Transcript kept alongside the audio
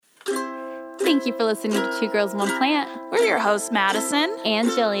Thank you for listening to Two Girls, One Plant. We're your hosts, Madison and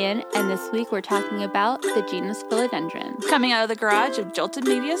Jillian, and this week we're talking about the genus Philodendron. Coming out of the garage of Jolted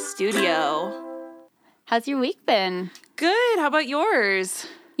Media Studio. How's your week been? Good. How about yours?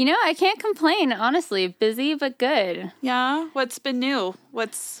 You know, I can't complain, honestly. Busy, but good. Yeah? What's been new?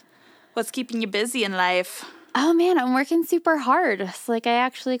 What's keeping you busy in life? Oh, man, I'm working super hard. It's like I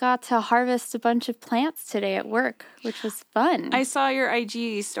actually got to harvest a bunch of plants today at work, which was fun. I saw your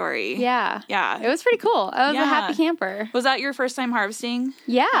IG story. Yeah. Yeah. It was pretty cool. I was a happy camper. Was that your first time harvesting?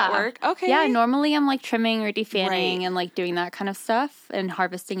 Yeah. At work? Okay. Yeah, normally I'm like trimming or defanning and like doing that kind of stuff, and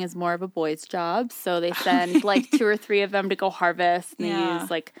harvesting is more of a boy's job. So they send like 2 or 3 of them to go harvest, and they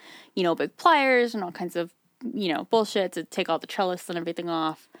use like, you know, big pliers and all kinds of, you know, bullshit to take all the trellis and everything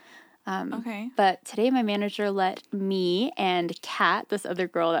off. But today my manager let me and Kat, this other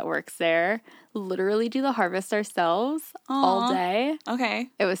girl that works there, literally do the harvest ourselves all day. Okay.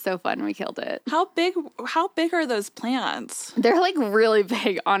 It was so fun. We killed it. How big are those plants? They're like really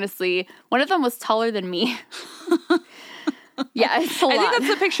big, honestly. One of them was taller than me. Yeah, it's a lot. I think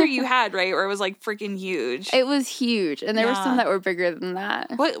that's the picture you had, right? Where it was like freaking huge. It was huge. And there were some that were bigger than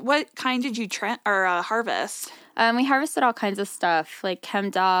that. What kind did you harvest? We harvested all kinds of stuff, like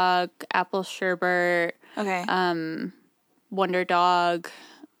Chem Dog, Apple Sherbet, Wonder Dog,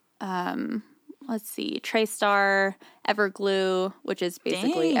 let's see, Traystar, Everglue, which is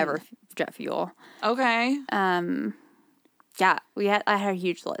basically Jet Fuel. Okay. Yeah, I had a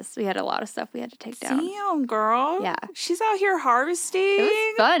huge list. We had a lot of stuff we had to take down. Damn, girl. Yeah. She's out here harvesting. It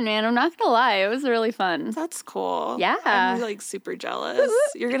was fun, man. I'm not going to lie. It was really fun. That's cool. Yeah. I'm like super jealous.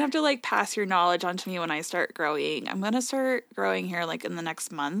 You're going to have to like pass your knowledge on to me when I start growing. I'm going to start growing here like in the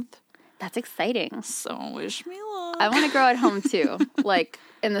next month. That's exciting. So wish me luck. I want to grow at home too. Like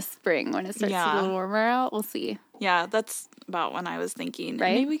in the spring when it starts to get a little warmer out. We'll see. Yeah, that's about when I was thinking.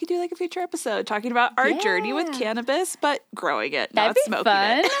 Right? Maybe we could do like a future episode talking about our journey with cannabis, but growing it, That'd not smoking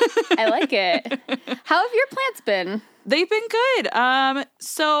fun. it. I like it. How have your plants been? They've been good.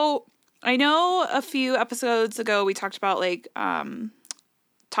 So I know a few episodes ago we talked about like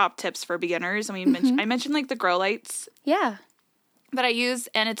top tips for beginners, and I mentioned like the grow lights. Yeah. That I use,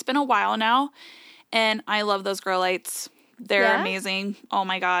 and it's been a while now, and I love those grow lights. They're amazing. Oh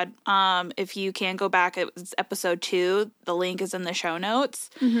my God. If you can go back, it was episode 2. The link is in the show notes.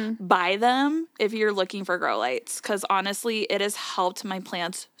 Mm-hmm. Buy them if you're looking for grow lights, because honestly, it has helped my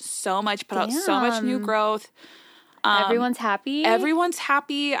plants so much, put out so much new growth. Everyone's happy? Everyone's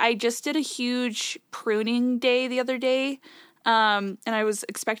happy. I just did a huge pruning day the other day, and I was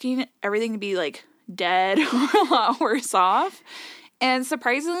expecting everything to be like dead or a lot worse off. And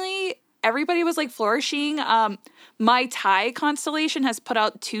surprisingly, everybody was like flourishing. My Thai constellation has put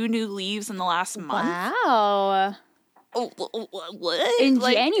out 2 new leaves in the last month. Wow. What? In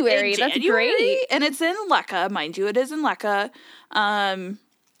January. That's great. And it's in Lekka, mind you. It is in Lekka. And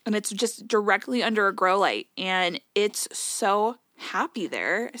it's just directly under a grow light. And it's so happy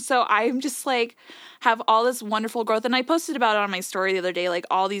there. So I'm just like, have all this wonderful growth. And I posted about it on my story the other day, like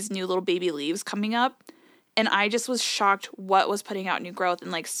all these new little baby leaves coming up. And I just was shocked what was putting out new growth and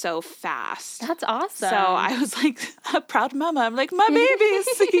like so fast. That's awesome. So I was like a proud mama. I'm like, my babies,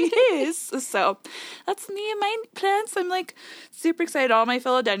 yes. So that's me and my plants. I'm like super excited. All my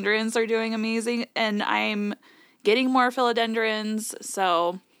philodendrons are doing amazing, and I'm getting more philodendrons.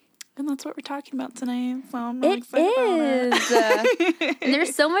 So, and that's what we're talking about tonight. So I'm really excited about it. And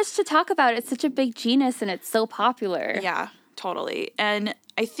there's so much to talk about. It's such a big genus, and it's so popular. Yeah, totally. And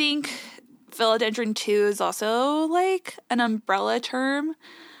I think Philodendron 2 is also like an umbrella term.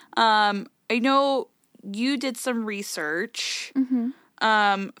 I know you did some research. Mm-hmm.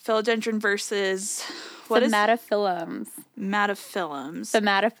 Philodendron versus what is Matophyllums. Matophyllums.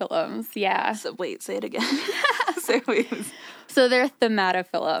 Thematophyllums, yeah. So wait, say it again. So they're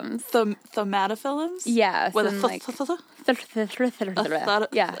thematophyllums. Thematophyllums? Yeah. With a like,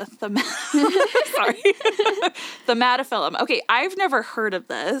 yeah. Sorry. Thematophyllum. Okay, I've never heard of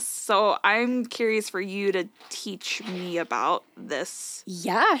this, so I'm curious for you to teach me about this.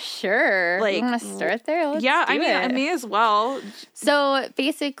 Yeah, sure. Like, you want to start there? Let's do it. I may as well. So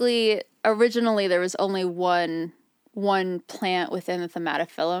basically, originally there was only one plant within the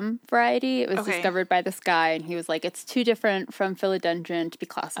thematophyllum variety. It was discovered by this guy, and he was like, it's too different from philodendron to be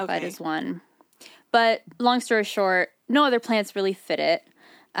classified as one. But long story short, no other plants really fit it.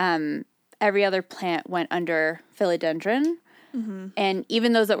 Every other plant went under philodendron. Mm-hmm. And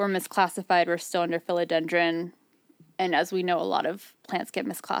even those that were misclassified were still under philodendron. And as we know, a lot of plants get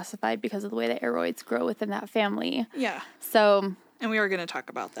misclassified because of the way the aroids grow within that family. Yeah. So. And we were going to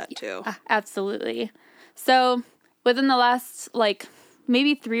talk about that too. Absolutely. So within the last,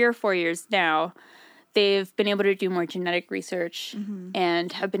 maybe 3 or 4 years now, they've been able to do more genetic research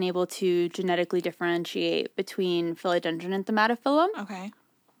and have been able to genetically differentiate between philodendron and thaumatophyllum. Okay.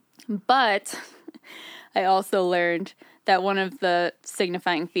 But I also learned that one of the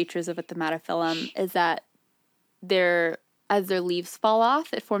signifying features of a thaumatophyllum is that as their leaves fall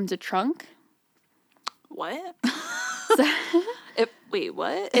off, it forms a trunk. What? So, wait,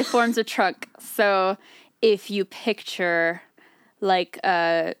 what? It forms a trunk. So if you picture like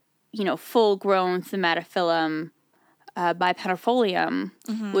a full-grown thaumatophyllum bipenifolium,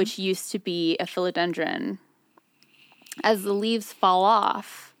 which used to be a philodendron, as the leaves fall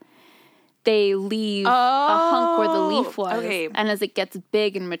off, they leave a hunk where the leaf was. Okay. And as it gets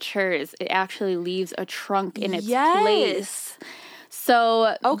big and matures, it actually leaves a trunk in its place.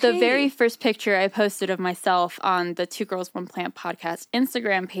 So the very first picture I posted of myself on the Two Girls, One Plant podcast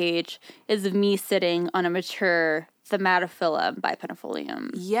Instagram page is of me sitting on a mature thaumatophyllum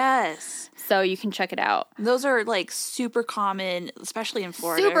bipenifolium. Yes. So you can check it out. Those are like super common, especially in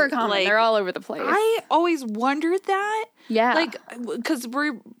Florida. Super common. Like, they're all over the place. I always wondered that. Yeah. Like, because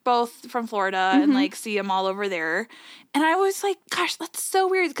we're both from Florida and like see them all over there. And I was like, gosh, that's so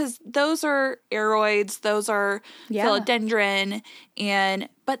weird because those are aroids, those are philodendron,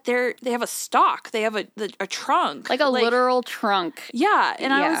 but they have a stalk, they have a trunk. Like a literal trunk. Yeah.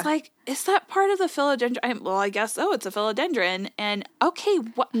 And I was like, is that part of the philodendron? Well, I guess, it's a philodendron. And okay.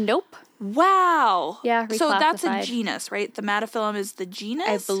 Nope. Wow. Yeah, reclassified. So that's a genus, right? Thaumatophyllum is the genus?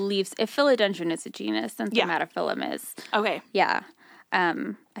 I believe if philodendron is a genus, then thaumatophyllum is. Okay. Yeah. I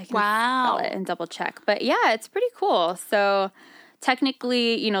can spell it and double check. But yeah, it's pretty cool. So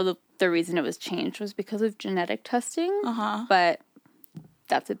technically, the reason it was changed was because of genetic testing. But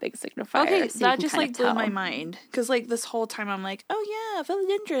that's a big signifier. Okay, so that just like blew my mind. Because like this whole time I'm like, oh yeah,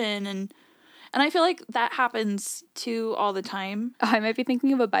 philodendron. And I feel like that happens too all the time. Oh, I might be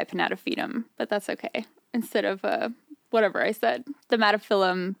thinking of a bipenatophytum, but that's okay. Instead of whatever I said,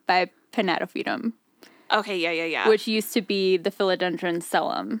 thaumatophyllum bipenatophytum. Okay, yeah. Which used to be the philodendron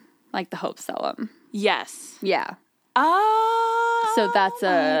cellum, like the hope cellum. Yes. Yeah. Oh. So that's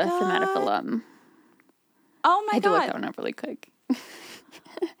a thaumatophyllum. Oh my God. I had to look that one up really quick.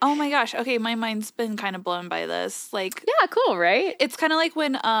 Oh my gosh. Okay, my mind's been kind of blown by this. Like, yeah, cool, right? It's kind of like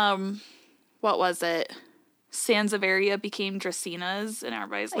when what was it? Sansevieria became Dracaenas, and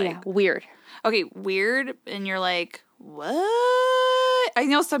everybody's like, weird. Okay, weird, and you're like, what? I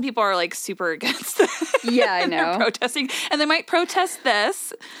know some people are like super against that. Yeah, I know. Protesting, and they might protest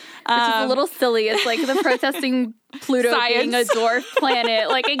this, which is a little silly. It's like the protesting Pluto being a dwarf planet.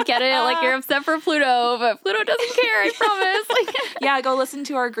 Like, I get it. Like, you're upset for Pluto, but Pluto doesn't care. I promise. Like, yeah, go listen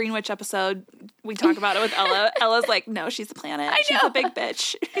to our Green Witch episode. We talk about it with Ella. Ella's like, no, she's a planet. She's a big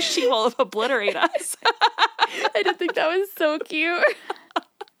bitch. She will obliterate us. I did think that was so cute.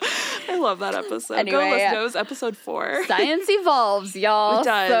 I love that episode. Anyway, go listen to it. It was episode 4. Science evolves, y'all. It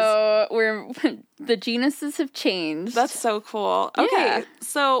does. So the genuses have changed. That's so cool. Okay,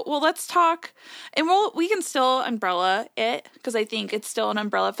 so let's talk, and we can still umbrella it because I think it's still an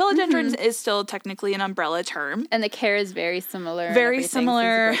umbrella. Philodendron is still technically an umbrella term, and the care is very similar. Very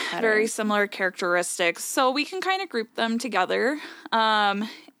similar characteristics. So we can kind of group them together, and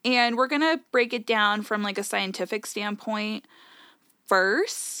we're gonna break it down from like a scientific standpoint.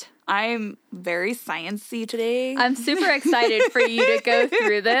 First, I'm very sciencey today. I'm super excited for you to go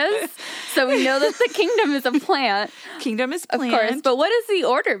through this. So we know that the kingdom is a plant. Kingdom is plant. Of course. But what is the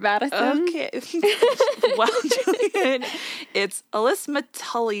order, Madison? Okay. Well, Julian, it's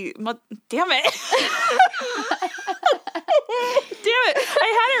Alismatuli. Damn it. Damn it. I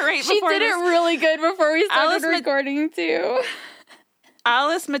had it right before. She did it really good before we started recording, too.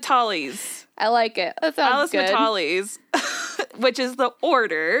 Alismatales. I like it. That sounds good. Alismatales, which is the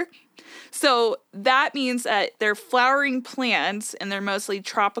order. So that means that they're flowering plants and they're mostly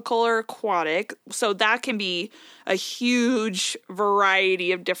tropical or aquatic. So that can be a huge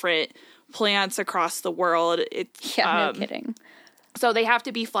variety of different plants across the world. No kidding. So they have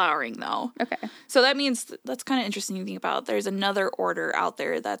to be flowering, though. Okay. So that means that's kind of interesting to think about. There's another order out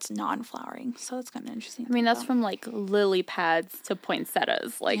there that's non-flowering. So that's kind of interesting. I mean, that's from like lily pads to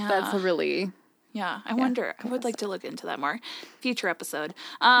poinsettias. Like that's a really... Yeah, I wonder. I would like to look into that more. Future episode.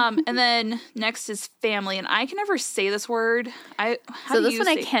 And then next is family. And I can never say this word. I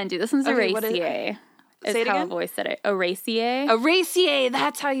can do. This one's Araceae. Say it how again? I've always said it. Araceae. Araceae.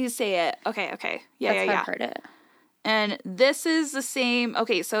 That's how you say it. Okay. Yeah, that's how I've heard it. And this is the same.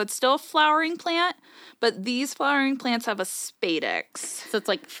 Okay, so it's still a flowering plant, but these flowering plants have a spadix. So it's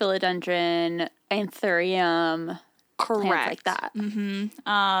like philodendron, anthurium, plants like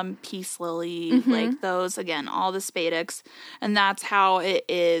that. Peace lily, like those, again, all the spadix. And that's how it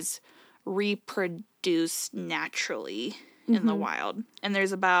is reproduced naturally in the wild. And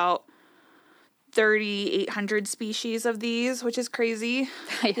there's about 3,800 species of these, which is crazy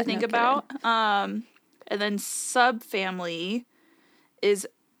to think about. And then subfamily is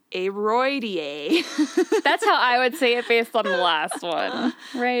Aroideae. That's how I would say it based on the last one,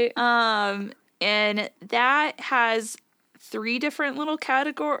 right? And that has 3 different little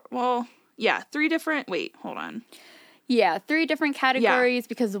categories. Well, yeah, 3 different. Wait, hold on. Yeah, 3 different categories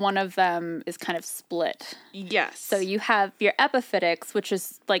because one of them is kind of split. Yes. So you have your epiphytics, which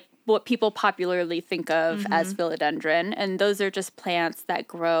is like what people popularly think of as philodendron, and those are just plants that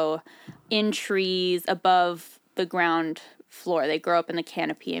grow in trees above the ground floor. They grow up in the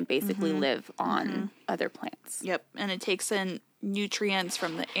canopy and basically live on other plants. Yep, and it takes in nutrients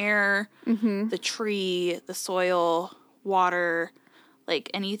from the air, the tree, the soil, water,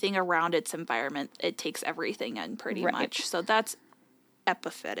 like anything around its environment. It takes everything in pretty much. So that's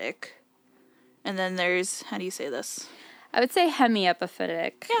epiphytic. And then there's, how do you say this? I would say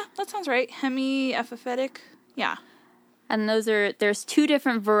hemiepiphytic. Yeah, that sounds right. Hemiepiphytic. Yeah. And there's 2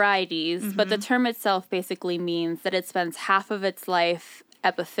 different varieties, but the term itself basically means that it spends half of its life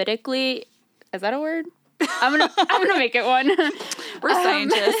epiphytically. Is that a word? I'm gonna make it one. We're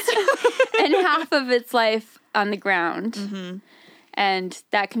scientists. And half of its life on the ground. And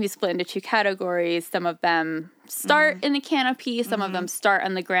that can be split into 2 categories. Some of them start in the canopy, some of them start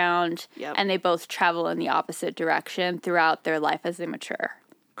on the ground, and they both travel in the opposite direction throughout their life as they mature.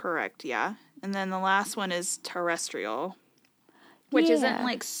 Correct, yeah. And then the last one is terrestrial, which isn't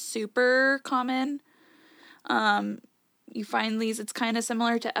like super common. You find these, it's kind of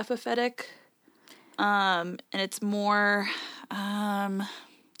similar to epiphytic. And it's more, I'm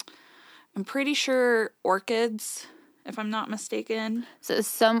pretty sure orchids, if I'm not mistaken. So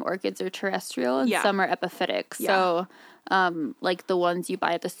some orchids are terrestrial and some are epiphytic. So like the ones you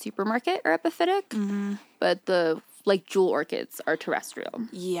buy at the supermarket are epiphytic, but the like jewel orchids are terrestrial.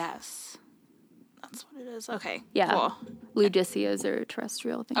 Yes. That's what it is. Okay. Yeah. Cool. Ludiceas are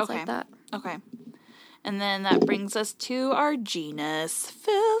terrestrial, things like that. Okay. And then that brings us to our genus,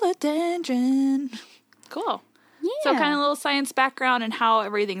 Philodendron. Cool. Yeah. So kind of a little science background and how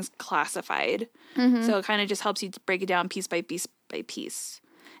everything's classified. So it kind of just helps you to break it down piece by piece by piece.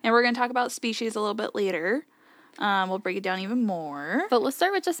 And we're going to talk about species a little bit later. We'll break it down even more. But let's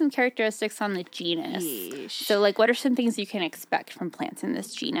start with just some characteristics on the genus. Yeesh. So like what are some things you can expect from plants in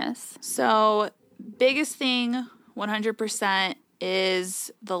this genus? So biggest thing, 100%,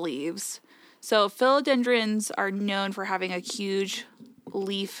 is the leaves. So philodendrons are known for having a huge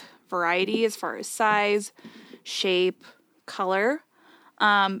leaf variety as far as size, shape, color.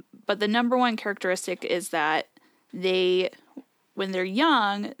 But the number one characteristic is that when they're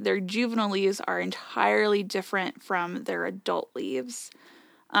young, their juvenile leaves are entirely different from their adult leaves.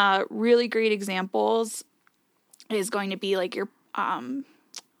 Really great examples is going to be like your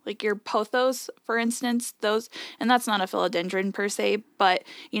pothos, for instance, those, and that's not a philodendron per se, but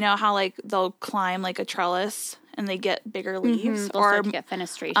you know how like they'll climb like a trellis and they get bigger leaves, They'll start to get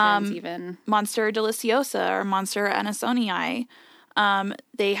fenestrations even. Monstera deliciosa or Monstera anisonii,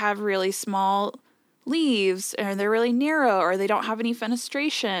 they have really small leaves, or they're really narrow, or they don't have any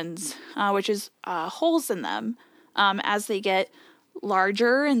fenestrations, which is holes in them. As they get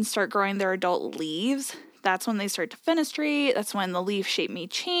larger and start growing their adult leaves, that's when they start to fenestrate. That's when the leaf shape may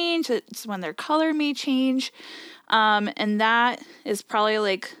change. It's when their color may change. And that is probably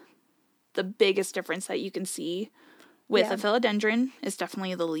like the biggest difference that you can see with a philodendron is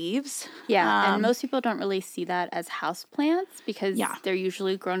definitely the leaves. Yeah, and most people don't really see that as houseplants because they're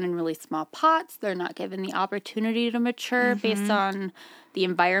usually grown in really small pots. They're not given the opportunity to mature based on the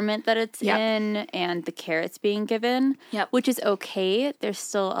environment that it's in and the care it's being given, which is okay. They're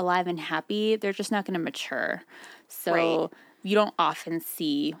still alive and happy. They're just not going to mature. So you don't often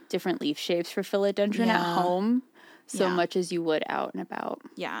see different leaf shapes for philodendron at home so much as you would out and about.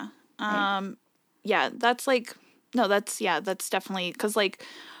 Yeah. That's like... No, that's definitely, because, like,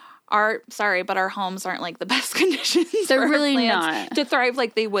 our homes aren't, like, the best conditions They're for really plants not. to thrive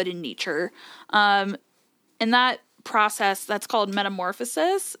like they would in nature. And that process, that's called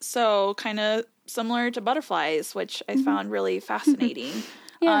metamorphosis, so kind of similar to butterflies, which I found really fascinating.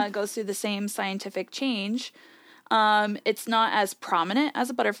 It goes through the same scientific change. It's not as prominent as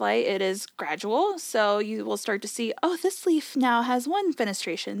a butterfly. It is gradual. So you will start to see, oh, this leaf now has one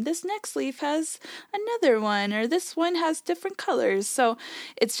fenestration. This next leaf has another one, or this one has different colors. So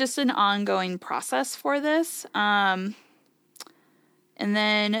it's just an ongoing process for this. And And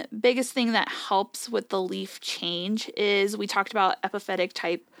then biggest thing that helps with the leaf change is we talked about epiphytic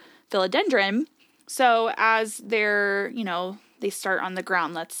type philodendron. So as they're, they start on the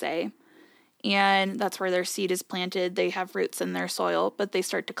ground, let's say, and that's where their seed is planted. They have roots in their soil, but they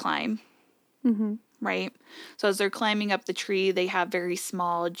start to climb, right? So as they're climbing up the tree, they have very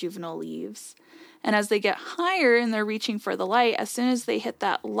small juvenile leaves. And as they get higher and they're reaching for the light, as soon as they hit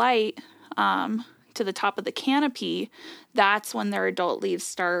that light to the top of the canopy, that's when their adult leaves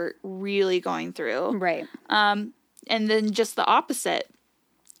start really going through. Right. And then just the opposite.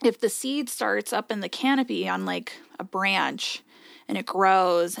 If the seed starts up in the canopy on like a branch and it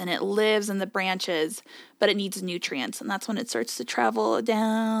grows and it lives in the branches, but it needs nutrients, and that's when it starts to travel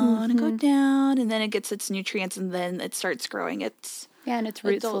down and go down, and then it gets its nutrients, and then it starts growing its and its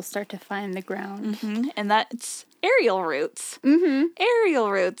roots will start to find the ground. And that's aerial roots.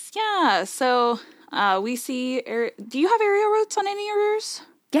 Aerial roots, yeah. So we see, do you have aerial roots on any of yours?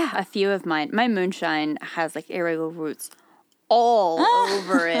 Yeah, a few of mine. My moonshine has like aerial roots all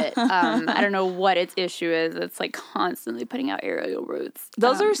over it. I don't know what its issue is. It's like constantly putting out aerial roots.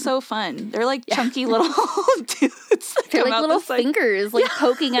 Those are so fun. They're like chunky little dudes. They're like little fingers, like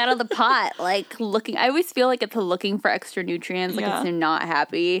poking out of the pot, like looking. I always feel like it's looking for extra nutrients, like it's not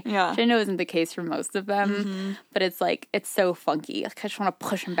happy. Yeah. Which I know isn't the case for most of them, but it's like, it's so funky. Like I just want to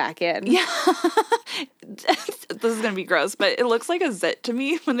push them back in. Yeah. This is going to be gross, but it looks like a zit to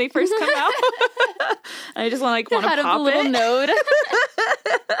me when they first come out. I just want to pop a little it. Node. You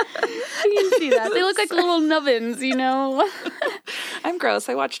can see that. They look like little nubbins, I'm gross.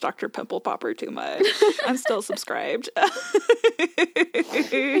 I watch Dr. Pimple Popper too much. I'm still subscribed. Yeah,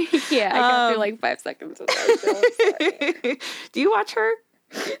 I got through like 5 seconds of that. Do you watch her?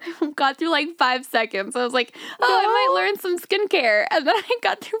 Got through like 5 seconds. I was like, I might learn some skincare. And then I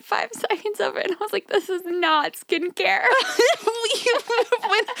got through 5 seconds of it. And I was like, this is not skincare.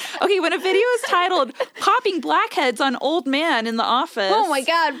 When a video is titled Popping Blackheads on Old Man in the Office. Oh my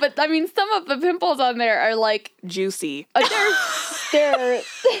God. But I mean, some of the pimples on there are like juicy. They're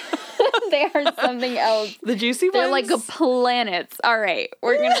they are something else. The juicy ones? They're like planets. All right.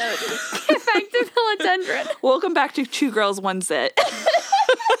 We're going to get back to philodendron. Welcome back to Two Girls, One Zit.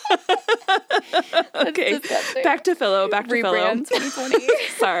 Okay, back to Philo. Rebrand 2020.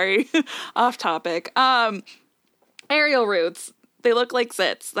 Sorry, off topic. Aerial roots. They look like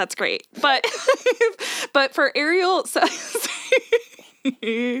zits. That's great. But for aerial,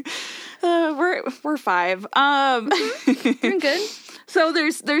 we're 5. Doing good. So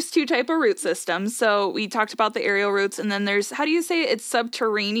there's 2 type of root systems. So we talked about the aerial roots, and then there's, how do you say it? It's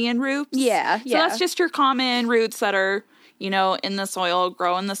subterranean roots? Yeah. So that's just your common roots that are, in the soil,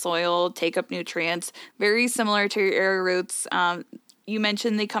 grow in the soil, take up nutrients. Very similar to your aerial roots. You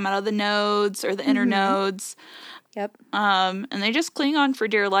mentioned they come out of the nodes or the inner nodes. Yep. And they just cling on for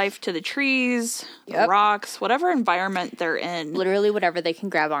dear life to the trees, the rocks, whatever environment they're in. Literally whatever they can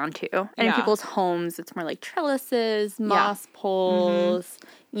grab onto. And in people's homes, it's more like trellises, moss poles.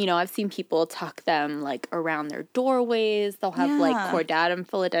 I've seen people tuck them like around their doorways. They'll have like cordatum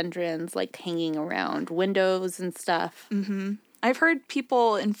philodendrons like hanging around windows and stuff. I've heard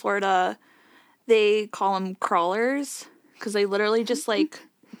people in Florida, they call them crawlers because they literally just like,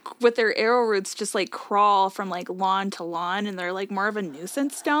 with their arrow roots, just like crawl from like lawn to lawn, and they're like more of a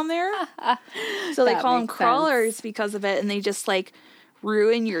nuisance down there. So they call them crawlers because of it, and they just like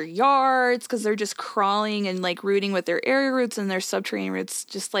ruin your yards because they're just crawling and like rooting with their aerial roots and their subterranean roots,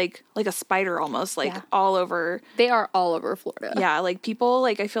 just like a spider almost, like all over. They are all over Florida. Yeah, like people,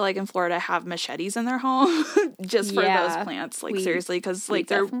 like I feel like in Florida have machetes in their home just for those plants. Like seriously, because like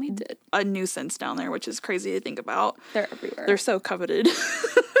they're a nuisance down there, which is crazy to think about. They're everywhere. They're so coveted.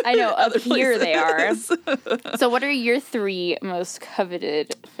 I know, up here they are. So what are your 3 most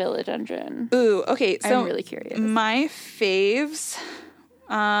coveted philodendron? Ooh, okay. So I'm really curious. My faves,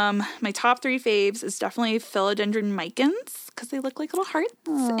 my top 3 faves is definitely philodendron micans because they look like little hearts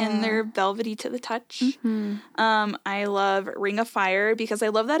and they're velvety to the touch. I love Ring of Fire because I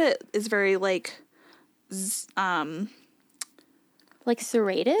love that it is very like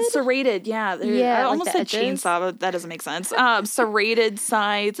serrated? Serrated, yeah. I almost said chainsaw, but that doesn't make sense. Serrated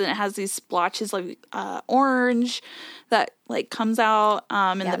sides, and it has these splotches of orange that like comes out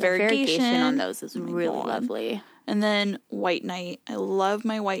in the variegation on those is really lovely. And then White Knight. I love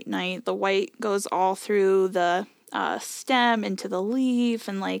my White Knight. The white goes all through the stem into the leaf,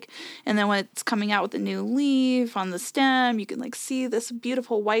 and then when it's coming out with a new leaf on the stem, you can like see this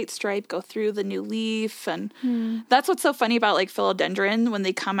beautiful white stripe go through the new leaf. And that's what's so funny about like philodendron. When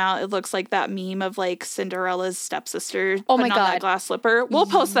they come out, it looks like that meme of like Cinderella's stepsister putting on that glass slipper. We'll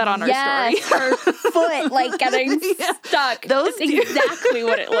post that on our story. Her foot like getting stuck. That's exactly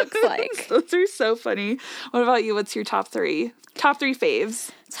what it looks like. Those are so funny. What about you? What's your top three? Top three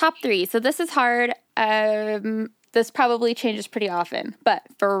faves. Top three. So this is hard. This probably changes pretty often. But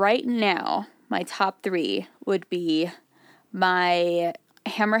for right now, my top three would be my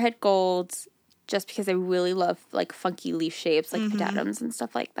hammerhead golds, just because I really love like funky leaf shapes, like pedantums and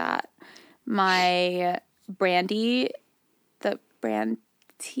stuff like that. My brandy, the brantianum.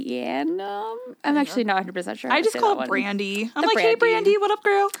 I'm actually not 100% sure. I just call it brandy. I'm like, hey, Brandy, what up,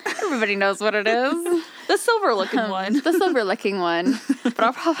 girl? Everybody knows what it is. The silver-looking one. The silver-looking one. But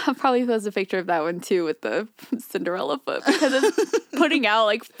I'll probably post a picture of that one, too, with the Cinderella foot, because it's putting out,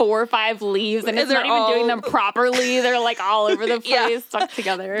 like, 4 or 5 leaves, and it's not even doing them properly. They're, like, all over the place, stuck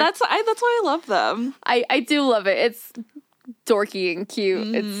together. That's why I love them. I do love it. It's dorky and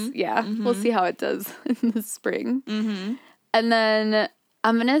cute. It's, we'll see how it does in the spring. And then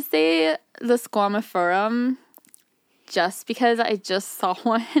I'm going to say the squamiferum, just because I just saw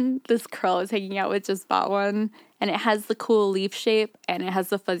one. This girl I was hanging out with just bought one, and it has the cool leaf shape, and it has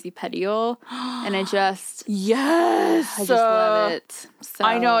the fuzzy petiole, and I just love it. So,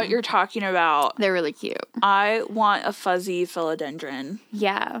 I know what you're talking about. They're really cute. I want a fuzzy philodendron.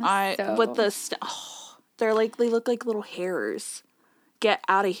 Yeah. With the they look like little hairs. Get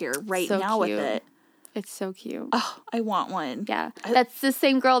out of here now with it. It's so cute. Oh, I want one. Yeah. That's the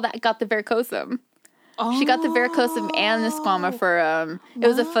same girl that got the varicosum. Oh. She got the varicosum and the squamiferum. It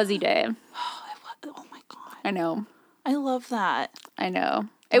was a fuzzy day. Oh my God. I know. I love that. I know.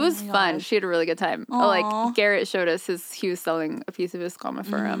 It was fun. She had a really good time. Like, Garrett showed us he was selling a piece of his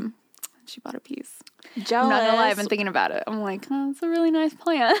squamiferum. She bought a piece. Jealous. I'm not gonna lie, I've been thinking about it. I'm like, oh, it's a really nice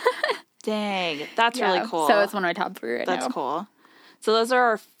plant. Dang. That's really cool. So it's one of my top 3 right now. That's cool. So those are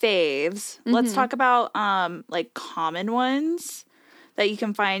our faves. Let's talk about like common ones that you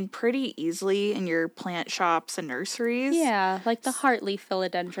can find pretty easily in your plant shops and nurseries. Yeah, like the heartleaf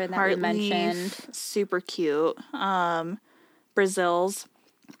philodendron that we mentioned. Super cute. Brazils.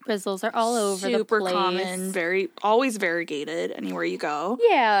 Brazils are all over the place. Super common, always variegated anywhere you go.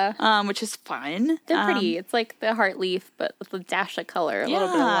 Yeah. Which is fun. They're pretty. It's like the heartleaf, but with a dash of color, a little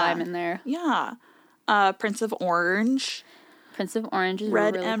bit of lime in there. Yeah. Prince of Orange. Prince of Orange is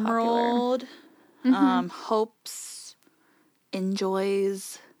Red really Emerald. Hopes.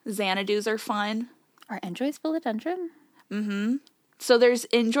 Enjoys. Xanadu's are fun. Are Enjoys philodendron? So there's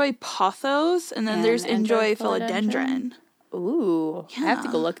Enjoy pothos, and then there's Enjoy philodendron. Ooh, yeah. I have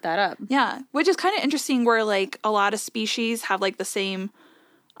to go look that up. Yeah, which is kind of interesting where, like, a lot of species have, like, the same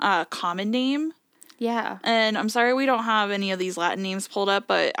common name. Yeah. And I'm sorry we don't have any of these Latin names pulled up,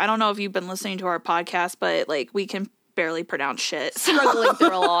 but I don't know if you've been listening to our podcast, but, like, we can barely pronounce shit. Struggling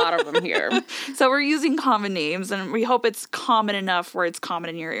through a lot of them here. So we're using common names, and we hope it's common enough where it's common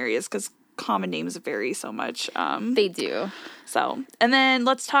in your areas, because common names vary so much. They do. So, and then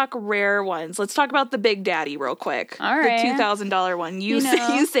let's talk rare ones. Let's talk about the Big Daddy real quick. All right. The $2,000 one. You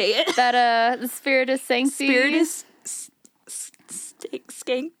say it. That, the Spiritus Sancti. Spiritus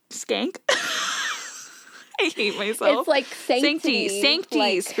Skank. I hate myself. It's like sanctity. Sancti.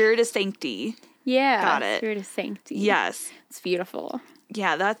 Like, Spiritus Sancti. Yeah. Got it. Spiritus Sancti. Yes. It's beautiful.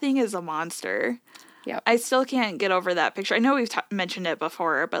 Yeah, that thing is a monster. Yeah. I still can't get over that picture. I know we've mentioned it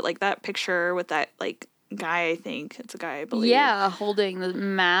before, but, like, that picture with that, like, guy, I think. It's a guy, I believe. Yeah, holding the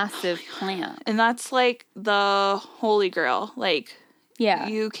massive plant. And that's, like, the holy grail. Like, yeah.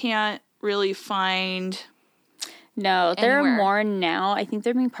 You can't really find... No, there are more now. I think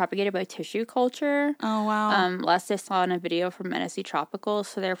they're being propagated by tissue culture. Oh, wow. Last I saw in a video from NSC Tropical,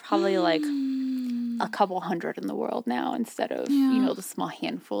 so they're probably like a couple hundred in the world now instead of, the small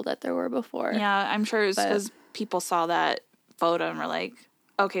handful that there were before. Yeah, I'm sure it's because people saw that photo and were like,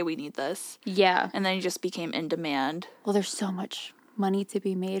 okay, we need this. Yeah. And then it just became in demand. Well, there's so much money to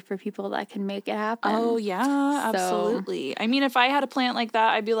be made for people that can make it happen. Oh, yeah, absolutely. I mean, if I had a plant like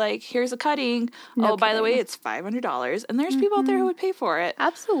that, I'd be like, here's a cutting. No by the way, it's $500. And there's people out there who would pay for it.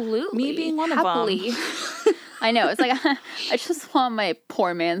 Absolutely. Me being one of them. I know. It's like, I just want my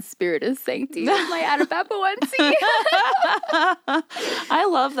poor man's Spiritus Sancti with my Adapapa onesie. I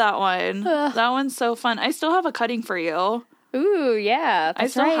love that one. That one's so fun. I still have a cutting for you. Ooh, yeah. I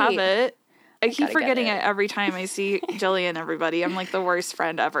still have it. I keep forgetting it every time I see Jillian, everybody. I'm like the worst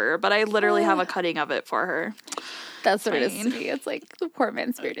friend ever. But I literally have a cutting of it for her. That's what it is to me. It's like the poor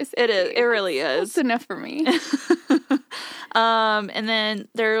man's Spiritus Sancti. It is. It really is. It's enough for me. And then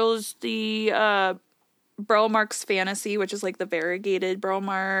there's the Burl Marks Fantasy, which is like the variegated Burl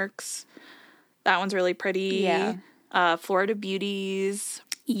Marks. That one's really pretty. Yeah. Florida Beauties.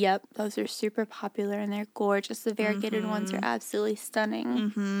 Yep, those are super popular and they're gorgeous. The variegated ones are absolutely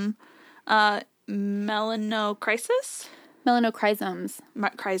stunning. Melanochrysis? Melanochrysums.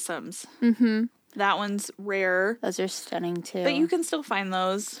 Chrysoms. That one's rare. Those are stunning too. But you can still find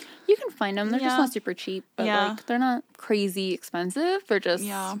those. You can find them. They're just not super cheap. But like they're not crazy expensive. They're just, you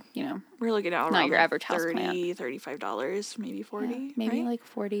know. We're looking at around not your average house $30, plant. $35, maybe $40. Yeah, maybe right? like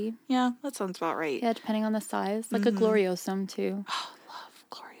 $40. Yeah, that sounds about right. Yeah, depending on the size. Like a gloriosum too. Oh, love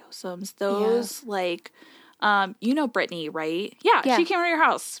gloriosums. Those like you know Brittany, right? Yeah, she came to your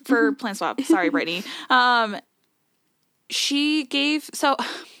house for plant swap. Sorry, Brittany. She gave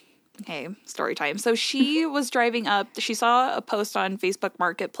okay, story time. So she was driving up. She saw a post on Facebook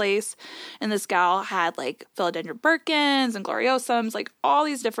Marketplace, and this gal had like philodendron Birkins and gloriosums, like all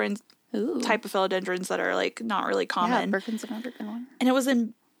these different type of philodendrons that are like not really common. Yeah, Birkin's another good one. And it was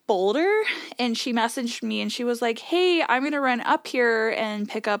in Boulder, and she messaged me, and she was like, "Hey, I'm gonna run up here and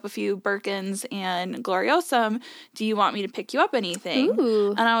pick up a few Birkins and gloriosum. Do you want me to pick you up anything?" Ooh.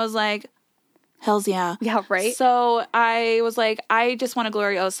 And I was like, hells yeah. Yeah, right? So I was like, I just want a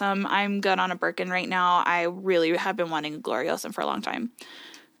gloriosum. I'm good on a Birkin right now. I really have been wanting a gloriosum for a long time.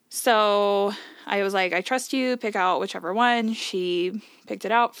 So I was like, I trust you. Pick out whichever one. She picked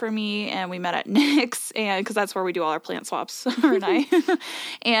it out for me, and we met at Nick's, and because that's where we do all our plant swaps, her and I.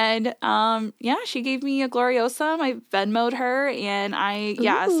 And she gave me a gloriosum. I Venmoed her, and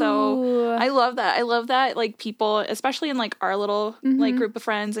so I love that. I love that, like, people, especially in like our little like group of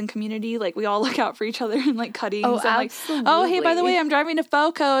friends and community, like we all look out for each other and like cuttings. Oh, and absolutely. like, oh, hey, by the way, I'm driving to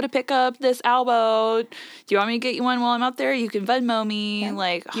FOCO to pick up this elbow. Do you want me to get you one while I'm out there? You can Venmo me. Yeah.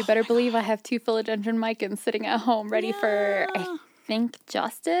 Like, you better believe I have 2 philodendron micans sitting at home ready for, I think,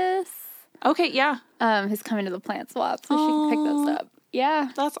 Justice. Okay, yeah. Who's coming to the plant swap, so she can pick those up.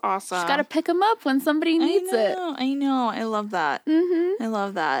 Yeah. That's awesome. Just gotta pick them up when somebody needs it. I know. I love that. I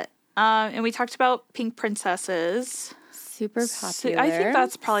love that. And we talked about pink princesses. Super popular. I think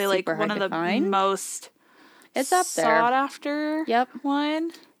that's probably like one of the most it's up there. sought after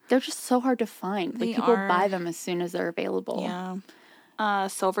one. They're just so hard to find. Like, people buy them as soon as they're available. Yeah.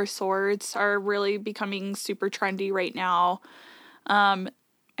 Silver swords are really becoming super trendy right now. I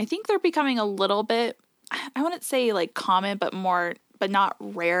think they're becoming a little bit, I wouldn't say like common, but not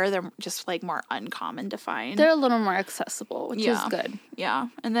rare. They're just like more uncommon to find. They're a little more accessible, which is good. Yeah.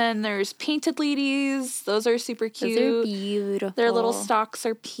 And then there's painted ladies. Those are super cute. Those are beautiful. Their little stalks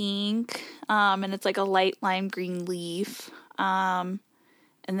are pink. And it's like a light lime green leaf. And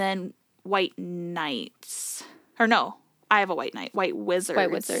then white knights. Or no, I have a white knight. White wizards.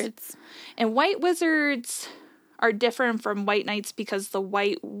 White wizards. And white wizards are different from white knights because the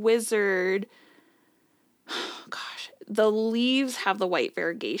white wizard, the leaves have the white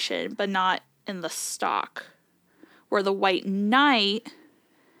variegation, but not in the stalk. Where the white knight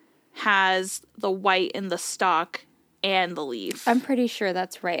has the white in the stalk and the leaf. I'm pretty sure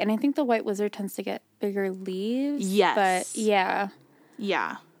that's right. And I think the white wizard tends to get bigger leaves. Yes. But yeah.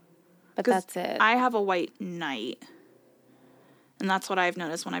 Yeah. But that's it. I have a white knight. And that's what I've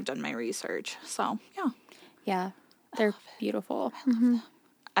noticed when I've done my research. So, yeah. Yeah. They're beautiful.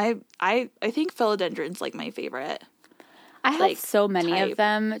 I think philodendron's like my favorite. I have so many of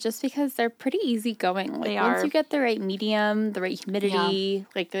them just because they're pretty easygoing. Like, once you get the right medium, the right humidity,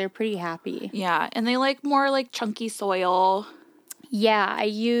 like, they're pretty happy. Yeah, and they like more like chunky soil. Yeah,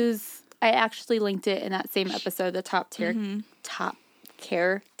 I actually linked it in that same episode, the top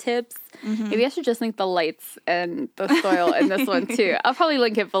care tips. Maybe I should just link the lights and the soil in this one too. I'll probably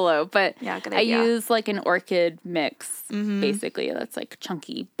link it below, but good idea. I use like an orchid mix, basically. That's like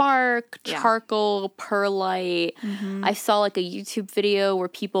chunky bark, charcoal, perlite. I saw like a YouTube video where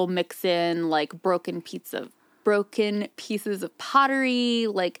people mix in like broken pieces of pottery,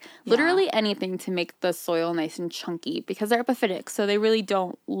 like literally anything to make the soil nice and chunky, because they're epiphytic, so they really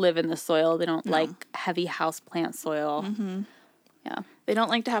don't live in the soil. They don't like heavy houseplant soil. Yeah. They don't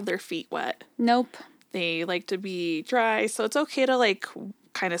like to have their feet wet. Nope. They like to be dry, so it's okay to like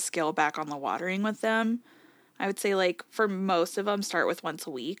kind of scale back on the watering with them. I would say like for most of them, start with once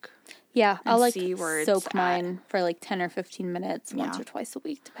a week. Yeah, I'll like soak mine for like 10 or 15 minutes once or twice a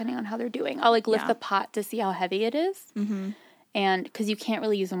week, depending on how they're doing. I'll like lift the pot to see how heavy it is. And because you can't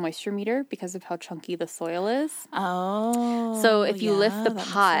really use a moisture meter because of how chunky the soil is. Oh. So if you lift the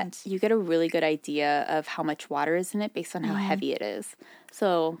pot, you get a really good idea of how much water is in it based on how heavy it is.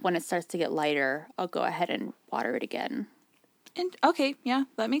 So when it starts to get lighter, I'll go ahead and water it again. And okay, yeah,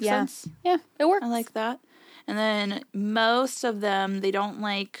 that makes sense. Yeah, it works. I like that. And then most of them, they don't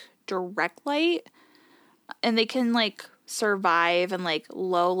like direct light, and they can like survive in like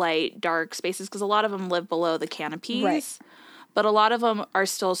low light, dark spaces because a lot of them live below the canopies. Right. But a lot of them are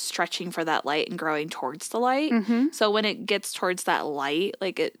still stretching for that light and growing towards the light. Mm-hmm. So when it gets towards that light,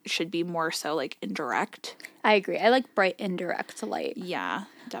 like it should be more so like indirect. I agree. I like bright indirect light. Yeah,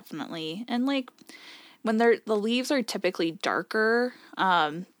 definitely. And like when the leaves are typically darker,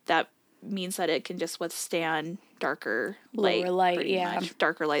 that means that it can just withstand darker light. Lower light, yeah. Much.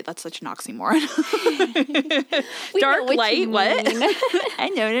 Darker light, that's such an oxymoron. Dark light, what? I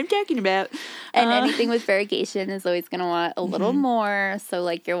know what I'm talking about. And anything with variegation is always going to want a little more. So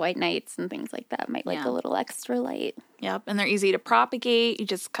like your white nights and things like that might like a little extra light. Yep, and they're easy to propagate. You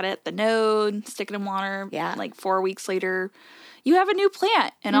just cut it at the node, stick it in water. Yeah. Like 4 weeks later, you have a new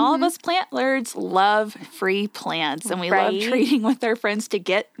plant. And all of us plant nerds love free plants. And we love trading with our friends to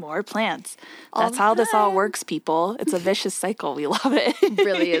get more plants. That's how this all works, people. It's a vicious cycle. We love it. It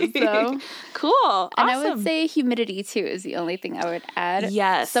really is, though. Cool. Awesome. And I would say humidity, too, is the only thing I would add.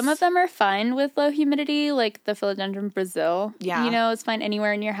 Yes. Some of them are fine with low humidity, like the Philodendron Brazil. Yeah. You know, it's fine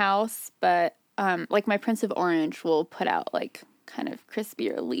anywhere in your house. But like my Prince of Orange will put out like kind of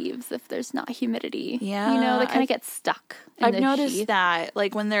crispier leaves if there's not humidity. Yeah. You know, they kind of get stuck in I've the noticed sheath. that,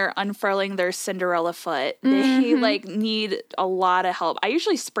 like, when they're unfurling their Cinderella foot, they, like, need a lot of help. I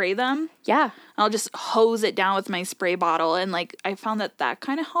usually spray them. Yeah. I'll just hose it down with my spray bottle, and, like, I found that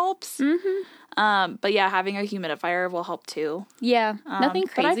kind of helps. But, yeah, having a humidifier will help, too. Yeah. Nothing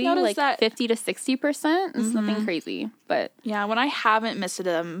but I've crazy. noticed Like that 50 to 60% is nothing crazy. But yeah, when I haven't misted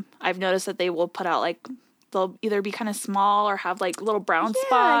them, I've noticed that they will put out, like, they'll either be kind of small or have, like, little brown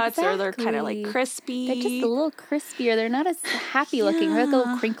spots, or they're kind of, like, crispy. They're just a little crispier. They're not as happy looking. They're like a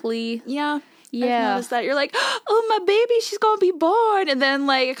little crinkly. Yeah. Yeah. I've noticed that. You're like, oh, my baby, she's going to be born. And then,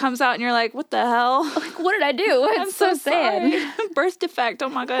 like, it comes out and you're like, what the hell? Like, what did I do? I'm It's so sad. sorry. Birth defect. Oh,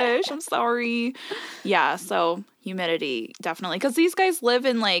 my gosh. I'm sorry. Yeah, so humidity, definitely. Because these guys live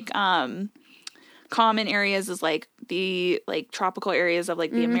in, like, common areas is, like, the, like, tropical areas of,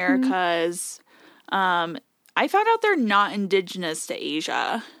 like, the Americas. I found out they're not indigenous to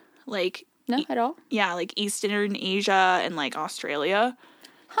Asia. Like, No, at all? yeah, like Eastern Asia and like Australia.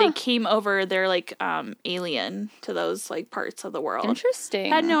 They came over, they're like alien to those like parts of the world.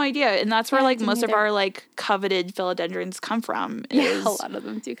 Interesting. I had no idea. And that's where Yeah, I like didn't most of either. our like coveted philodendrons come from. Yeah, is a lot of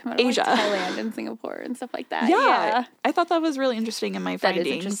them do come out of Asia. like, Thailand and Singapore and stuff like that. Yeah. I thought that was really interesting in my That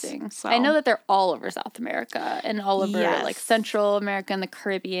findings. is interesting. So. I know that they're all over South America and all over Yes. like Central America and the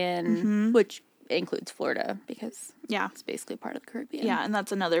Caribbean, which includes Florida because Yeah. it's basically part of the Caribbean. Yeah, and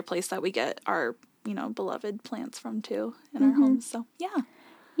that's another place that we get our, you know, beloved plants from too in our homes. So yeah.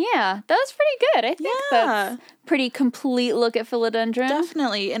 Yeah, that was pretty good. I think that's pretty complete look at Philodendron.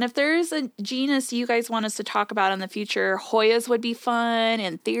 Definitely. And if there's a genus you guys want us to talk about in the future, Hoyas would be fun,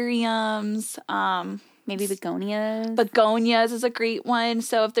 Anthuriums, Maybe begonias. begonias is a great one.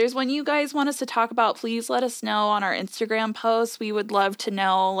 So if there's one you guys want us to talk about, please let us know on our Instagram posts. We would love to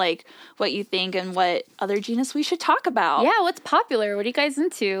know like what you think and what other genus we should talk about. Yeah, what's popular? What are you guys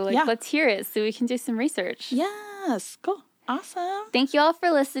into? Like, Yeah. let's hear it so we can do some research. Yes. Cool. Awesome. Thank you all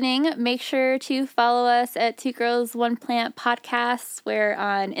for listening. Make sure to follow us at Two Girls One Plant Podcasts. We're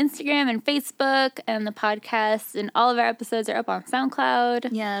on Instagram and Facebook, and the podcast and all of our episodes are up on SoundCloud.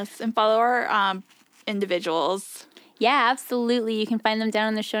 Yes. And follow our individuals. Yeah, absolutely. You can find them down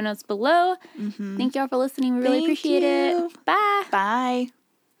in the show notes below. Thank you all for listening. We really Thank appreciate you. it. Bye. Bye.